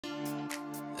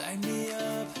Light me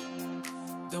up,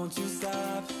 don't you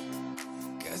stop,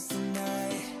 'cause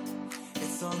tonight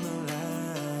it's on the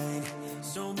line.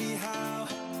 Show me how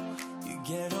you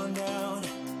get on down.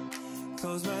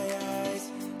 Close my eyes,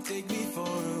 take me for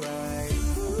a ride.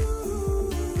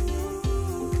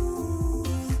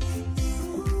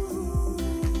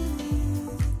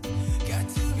 Got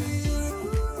to be you.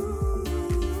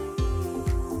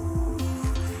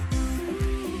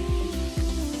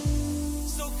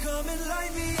 So come and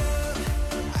light me up.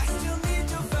 I still need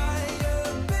your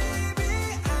fire, baby.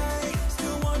 I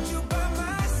still want you by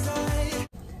my side.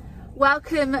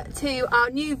 Welcome to our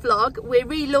new vlog. We're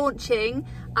relaunching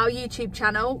our YouTube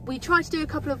channel. We tried to do a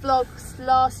couple of vlogs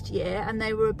last year and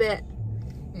they were a bit...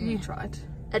 You tried.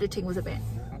 Editing was a bit...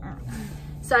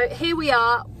 So here we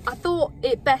are. I thought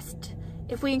it best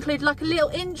if we include like a little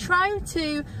intro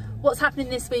to what's happening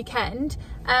this weekend.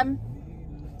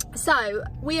 So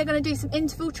we are going to do some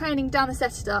interval training down the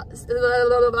set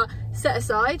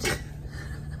aside.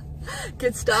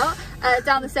 Good start.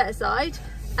 Down the set aside.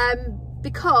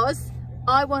 Because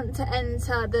I want to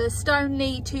enter the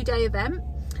Stoneleigh 2-day event.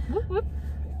 Whoop, whoop.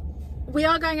 We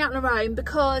are going out on our own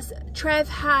because Trev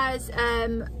has,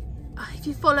 if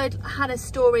you followed Hannah's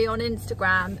story on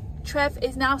Instagram, Trev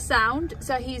is now sound.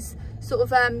 So he's sort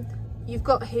of, you've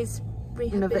got his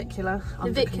navicular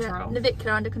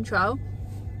under control.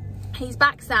 He's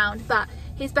back sound, but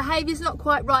his behaviour's not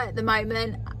quite right at the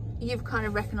moment. You've kind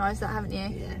of recognised that, haven't you?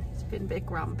 Yeah, he's been a bit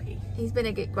grumpy. He's been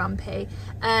a bit grumpy.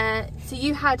 So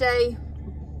you had a...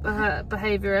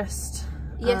 behaviourist.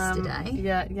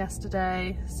 Yesterday.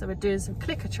 Yesterday. So we're doing some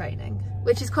clicker training.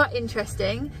 Which is quite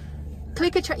interesting.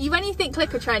 You when you think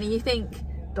clicker training, you think...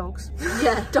 Dogs.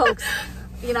 Yeah, dogs.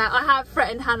 You know, I have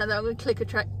threatened Hannah that I'm going to clicker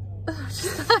train...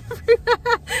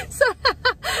 so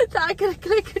that I can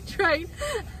clicker train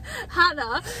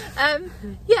Hannah.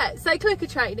 Yeah, so clicker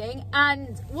training.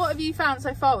 And what have you found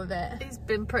so far with it? He's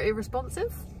been pretty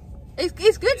responsive.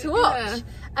 It's good to watch.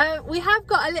 Yeah. We have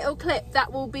got a little clip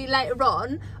that will be later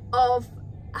on of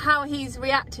how he's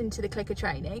reacting to the clicker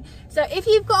training. So if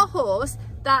you've got a horse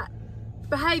that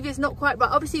behaviour is not quite right,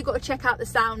 obviously you've got to check out the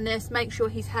soundness, make sure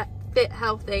he's fit,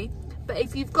 healthy. But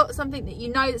if you've got something that you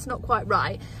know that's not quite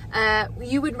right,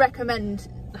 you would recommend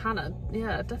Hannah.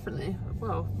 Yeah, definitely.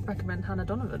 Well, recommend Hannah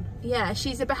Donovan. Yeah,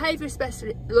 she's a behaviour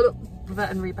specialist,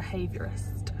 veterinary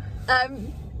behaviourist.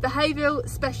 Behavioural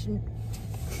specialist.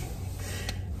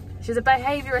 She's a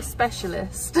behaviourist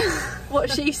specialist. What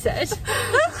she said.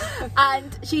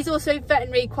 And she's also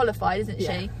veterinary qualified, isn't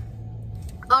she?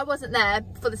 I wasn't there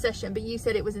for the session, but you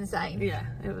said it was insane. Yeah,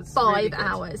 it was 5 really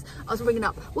hours. I was ringing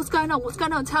up, what's going on? What's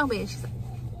going on? Tell me. And she's like,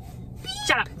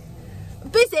 shut up. I'm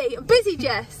busy,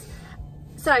 Jess.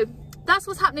 So that's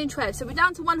what's happening, Trev. So we're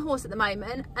down to one horse at the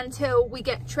moment until we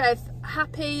get Trev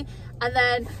happy, and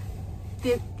then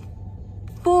the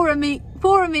four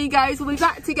amigos will be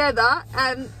back together.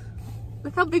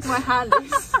 Look how big my hand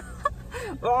is.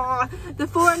 The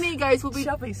 4 amigos will be...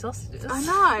 Chubby sausages. I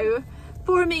know.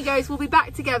 4 amigos will be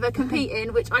back together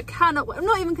competing, which I cannot... I'm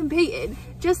not even competing,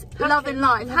 just loving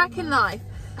life, hacking life,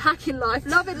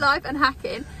 loving life and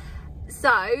hacking.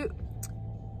 So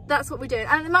that's what we're doing.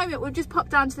 And at the moment, we'll just pop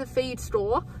down to the feed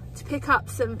store to pick up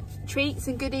some treats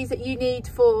and goodies that you need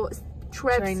for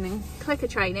Trev's clicker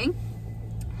training.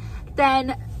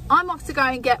 Then I'm off to go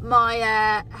and get my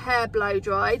hair blow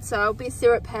dried, so I'll be a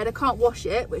syrup head. I can't wash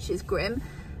it, which is grim.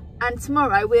 And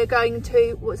tomorrow we're going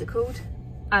to, what's it called?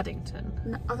 Addington.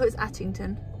 No, I thought it was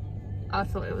Attington. I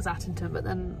thought it was Attington, but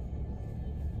then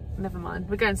never mind.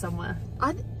 We're going somewhere.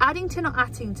 Addington or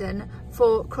Attington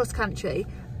for cross country.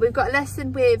 We've got a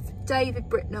lesson with David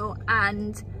Britnell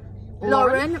and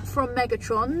Lauren from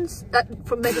Megatrons.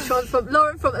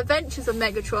 Lauren from Adventures of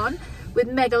Megatron with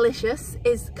Megalicious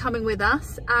is coming with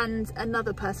us, and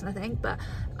another person I think, but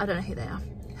I don't know who they are.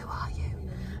 Who are you?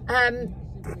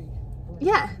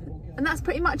 Yeah, and that's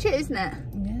pretty much it, isn't it?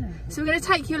 Yeah. So we're going to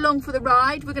take you along for the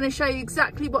ride. We're going to show you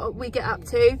exactly what we get up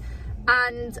to,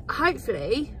 and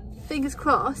hopefully, fingers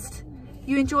crossed,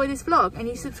 you enjoy this vlog and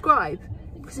you subscribe,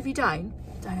 because if you don't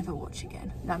ever watch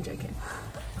again. No, I'm joking.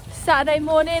 Saturday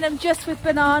morning, I'm just with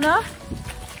Banana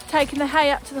taking the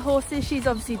hay up to the horses. She's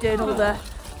obviously doing all the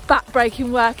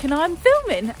back-breaking work and I'm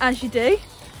filming, as you do.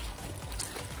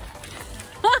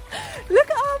 Look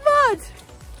at our mud!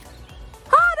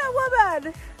 Harder,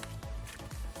 woman!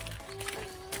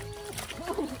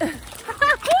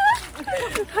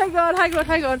 Hang on.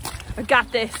 I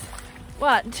got this.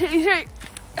 1, 2, 3.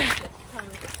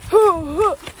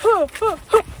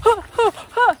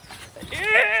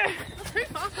 Yeah.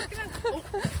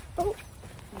 Oh.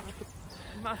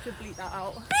 I might have to bleep that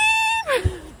out.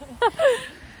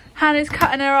 Hannah's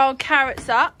cutting her old carrots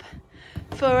up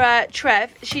for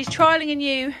Trev. She's trialling a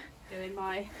new... Doing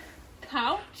my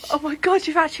pouch. Oh my God,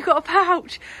 you've actually got a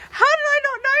pouch. How did I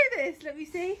not know this? Let me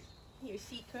see. Your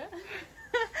secret.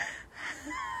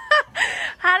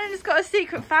 Hannah's got a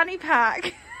secret fanny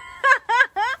pack.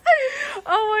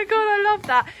 Oh my God, I love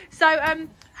that. So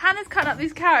Hannah's cutting up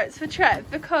these carrots for Trev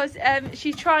because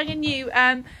she's trying a new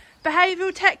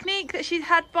behavioural technique that she's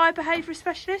had by a behavioural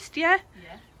specialist, yeah?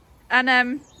 Yeah.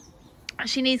 And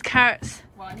she needs carrots.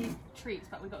 Well, I need treats,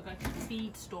 but we've got to go to the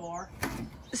feed store.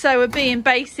 So we're being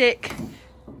basic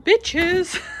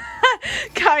bitches,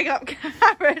 cutting up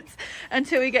carrots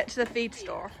until we get to the feed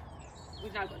store.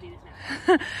 We've now got to do this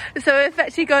now. So we've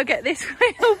actually got to get this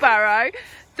wheelbarrow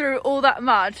through all that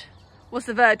mud. What's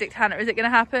the verdict, Hannah? Is it going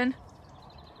to happen?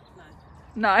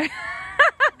 No. No.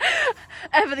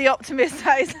 Ever the optimist,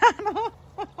 that is Hannah.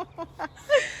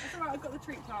 That's alright, I've got the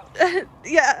treats out.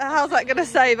 Yeah, how's that going to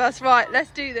save us? Right, let's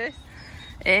do this.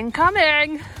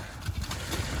 Incoming.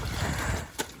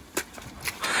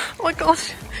 Oh my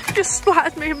gosh, you just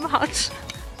splattered me in mud.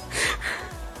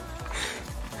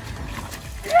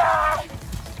 Yeah!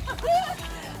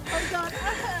 Oh God.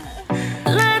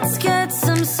 Let's get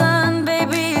some sun,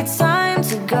 baby, it's time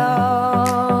to go.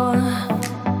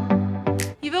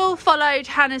 You've all followed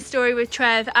Hannah's story with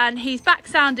Trev and he's back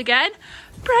sound again.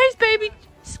 Praise baby.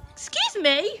 Excuse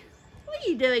me. What are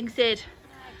you doing, Sid?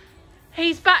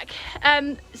 He's back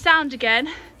sound again.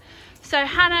 So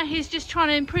Hannah, he's just trying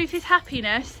to improve his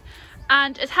happiness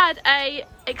and has had a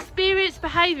experienced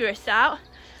behaviourist out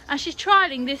and she's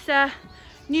trialling this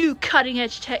new cutting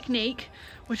edge technique,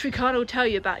 which we can't all tell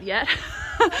you about yet.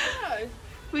 No.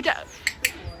 We don't.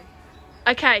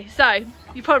 Okay, so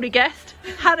you probably guessed,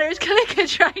 Hannah is clicker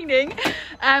training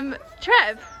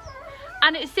Trev,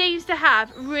 and it seems to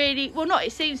have really, well not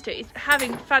it seems to, it's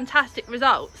having fantastic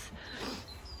results.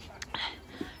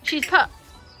 She's put,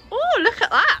 oh look at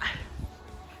that.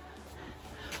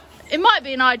 It might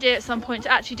be an idea at some point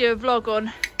to actually do a vlog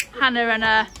on Hannah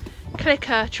and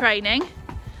clicker training,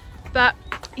 but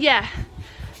yeah,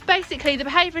 basically the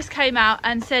behaviourist came out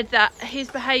and said that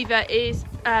his behaviour is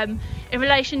in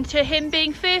relation to him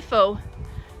being fearful,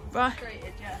 right?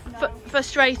 Frustrated, yeah. No.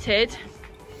 Frustrated.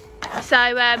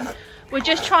 So we're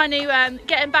just trying to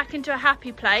get him back into a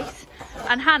happy place,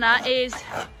 and Hannah is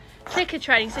clicker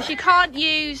training, so she can't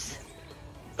use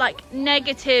like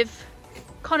negative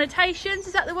connotations,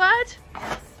 is that the word?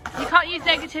 You can't use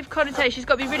negative connotations, it's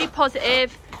got to be really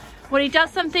positive. When he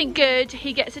does something good,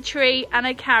 he gets a treat and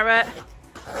a carrot,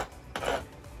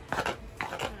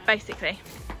 basically.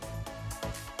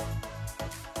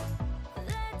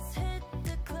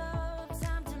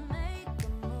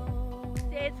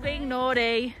 Sid's being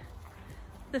naughty.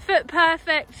 The foot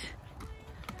perfect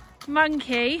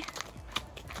monkey.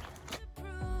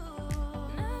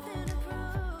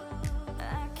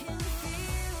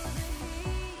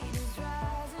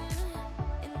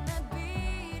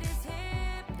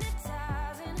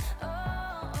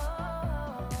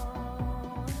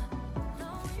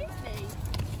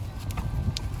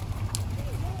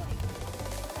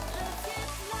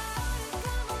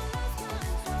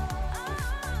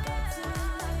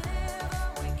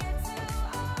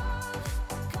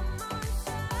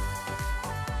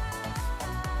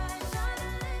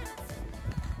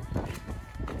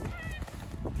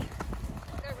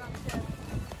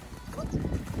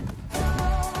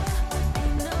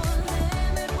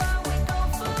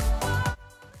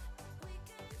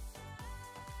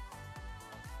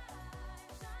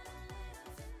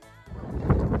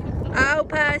 Oh,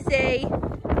 Percy,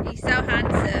 he's so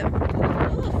handsome.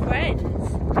 Oh, friends.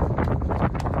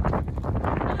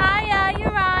 Hiya, you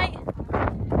right?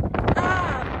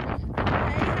 Oh,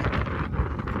 hey.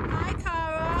 Hi,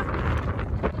 Cara.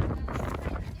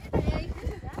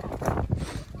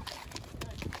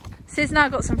 Sid's now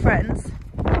got some friends.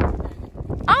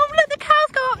 Oh, look, the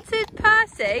cows go up to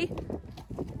Percy.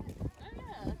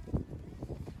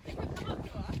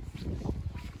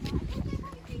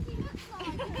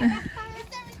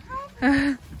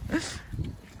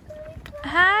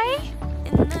 Hi.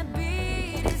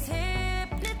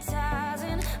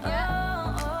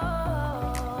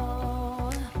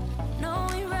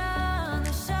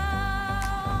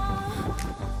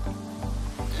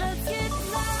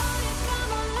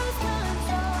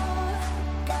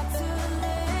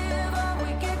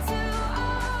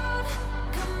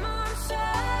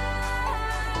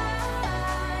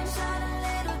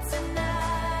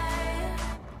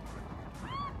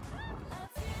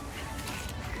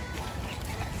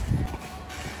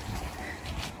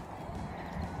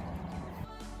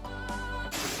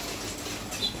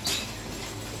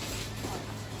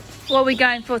 What are we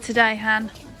going for today, Han?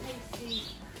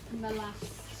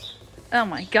 Oh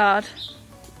my god.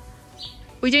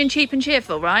 We're doing cheap and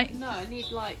cheerful, right? No, I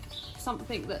need like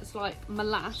something that's like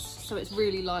molasses, so it's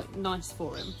really like nice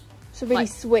for him. So really like,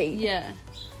 sweet. Yeah.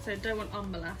 So I don't want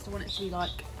unmolasses, I want it to be like...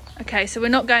 Okay, so we're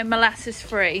not going molasses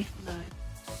free. No.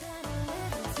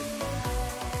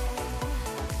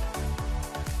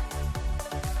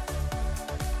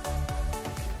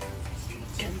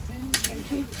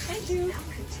 Thank you.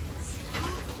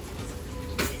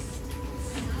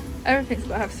 Everything's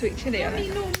got to have sweet chilli on it. Are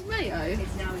you normal mayo?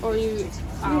 Or are you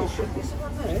out?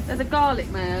 There's a garlic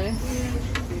mayo.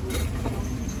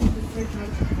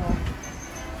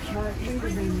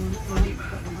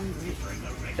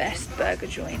 Best burger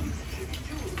joint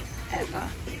ever.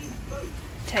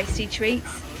 Tasty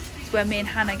treats. It's where me and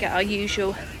Hannah get our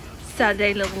usual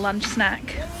Saturday little lunch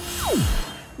snack.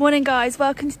 Morning guys,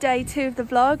 welcome to day 2 of the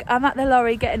vlog. I'm at the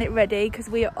lorry getting it ready because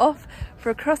we are off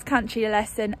for a cross country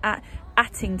lesson at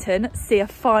Attington. See, I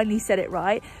finally said it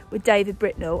right, with David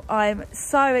Britnell. I'm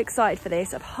so excited for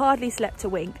this. I've hardly slept a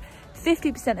wink.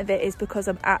 50% of it is because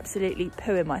I'm absolutely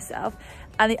pooing myself,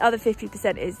 and the other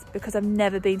 50% is because I've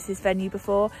never been to this venue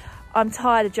before. I'm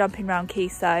tired of jumping around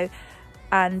Keystone,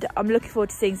 and I'm looking forward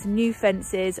to seeing some new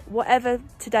fences. Whatever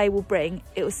today will bring,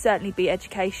 it will certainly be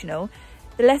educational.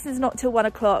 The lesson's not till 1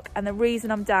 o'clock, and the reason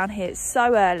I'm down here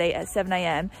so early at 7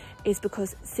 AM is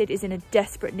because Sid is in a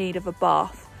desperate need of a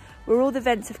bath. Where all the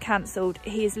events have cancelled,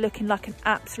 he is looking like an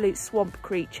absolute swamp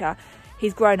creature.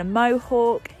 He's grown a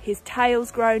mohawk, his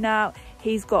tail's grown out,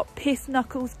 he's got piss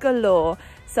knuckles galore.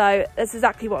 So that's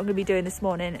exactly what I'm going to be doing this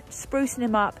morning, sprucing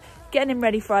him up, getting him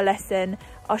ready for our lesson.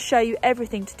 I'll show you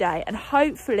everything today, and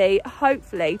hopefully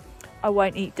I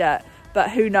won't eat dirt,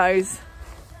 but who knows.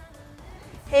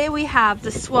 Here we have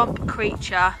the swamp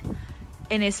creature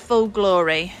in his full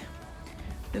glory.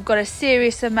 We've got a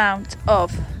serious amount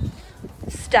of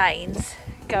stains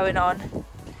going on.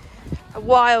 A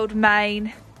wild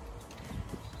mane,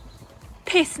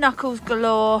 piss knuckles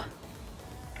galore,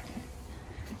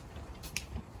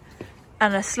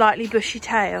 and a slightly bushy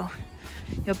tail.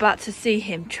 You're about to see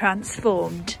him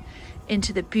transformed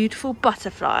into the beautiful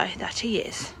butterfly that he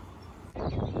is.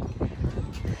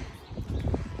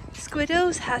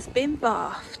 Squiddles has been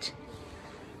bathed.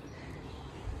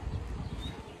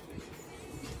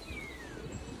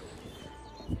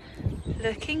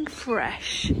 Looking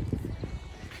fresh.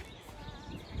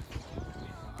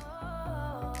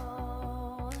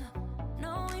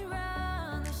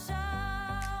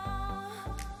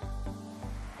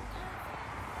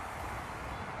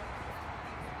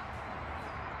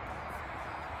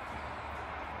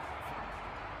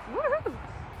 Woohoo!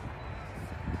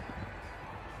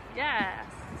 Yes.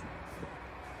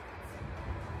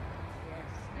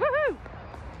 Woohoo!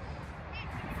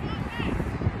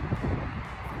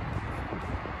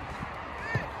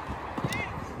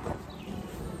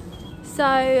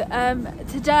 So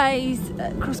today's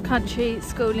cross-country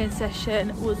schooling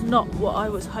session was not what I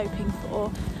was hoping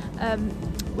for.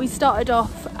 We started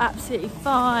off absolutely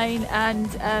fine, and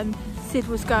Sid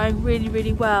was going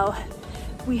really well.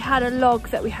 We had a log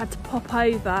that we had to pop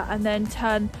over and then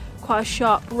turn quite a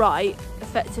sharp right,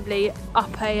 effectively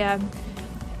up a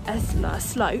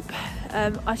slope.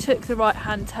 I took the right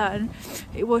hand turn.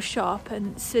 It was sharp,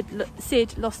 and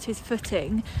Sid lost his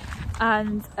footing,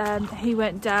 and he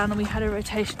went down, and we had a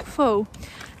rotational fall.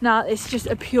 Now it's just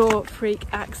a pure freak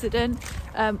accident.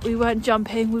 We weren't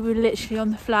jumping, we were literally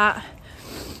on the flat.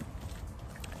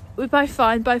 We're both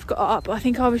fine, both got up. I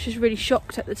think I was just really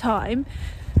shocked at the time.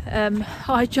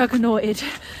 I juggernauted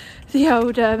the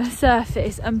old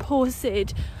surface, and poor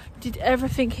Sid did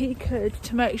everything he could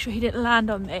to make sure he didn't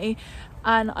land on me.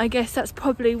 And I guess that's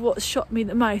probably what shocked me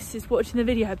the most, is watching the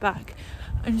video back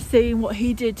and seeing what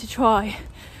he did to try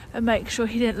and make sure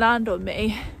he didn't land on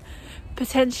me.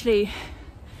 Potentially,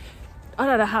 I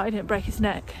don't know how he didn't break his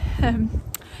neck.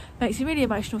 Makes me really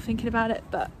emotional thinking about it.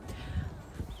 But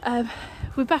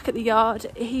we're back at the yard.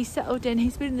 He's settled in,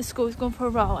 he's been in the school, he's gone for a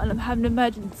roll, and I'm having an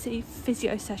emergency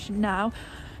physio session now,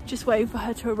 just waiting for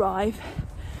her to arrive.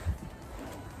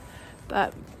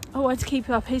 But I wanted to keep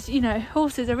up his, you know,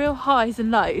 horses are real highs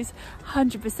and lows,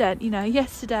 100%. You know,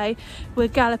 yesterday we're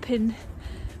galloping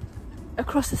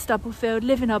across the stubble field,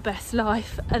 living our best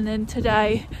life, and then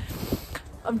today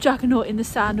I'm juggernauting the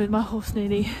sand with my horse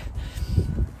nearly.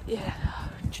 Yeah,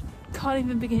 can't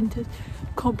even begin to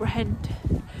comprehend.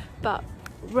 But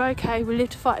we're okay, we'll live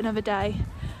to fight another day,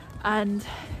 and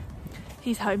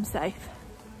he's home safe.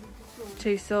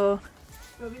 Too sore.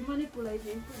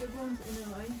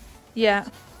 Yeah.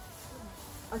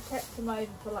 I checked him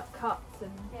over for like cuts,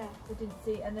 and I didn't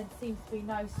see, and there seems to be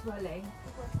no swelling.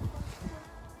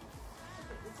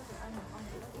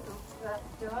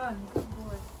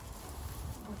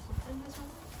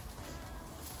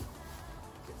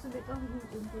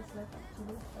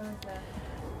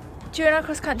 During our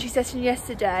cross-country session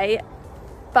yesterday,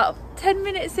 about 10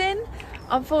 minutes in,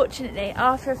 unfortunately,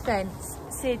 after a fence,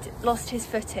 Sid lost his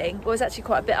footing. Well, it was actually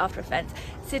quite a bit after a fence.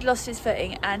 Sid lost his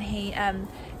footing and he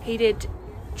did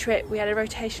trip. We had a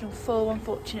rotational fall,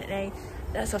 unfortunately.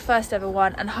 That's our first ever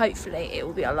one, and hopefully it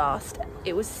will be our last.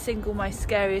 It was the single most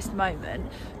scariest moment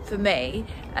for me.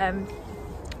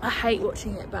 I hate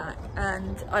watching it back,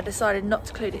 and I decided not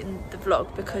to include it in the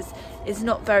vlog because it's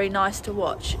not very nice to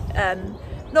watch.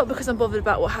 Not because I'm bothered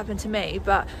about what happened to me,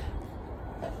 but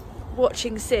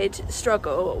watching Sid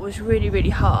struggle was really, really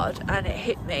hard, and it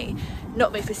hit me.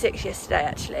 Knocked me for 6 yesterday,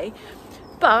 actually.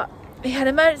 But he had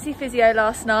emergency physio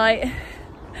last night,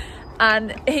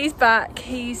 and he's back.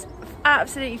 He's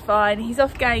absolutely fine. He's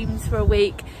off games for a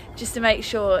week just to make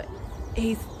sure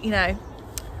he's, you know,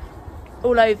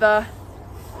 all over,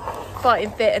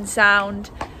 fighting fit and sound.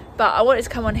 But I wanted to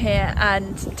come on here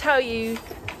and tell you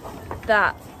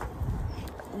that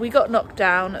we got knocked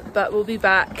down, but we'll be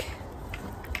back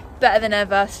better than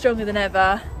ever, stronger than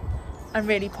ever, and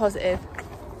really positive.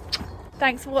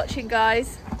 Thanks for watching,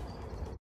 guys.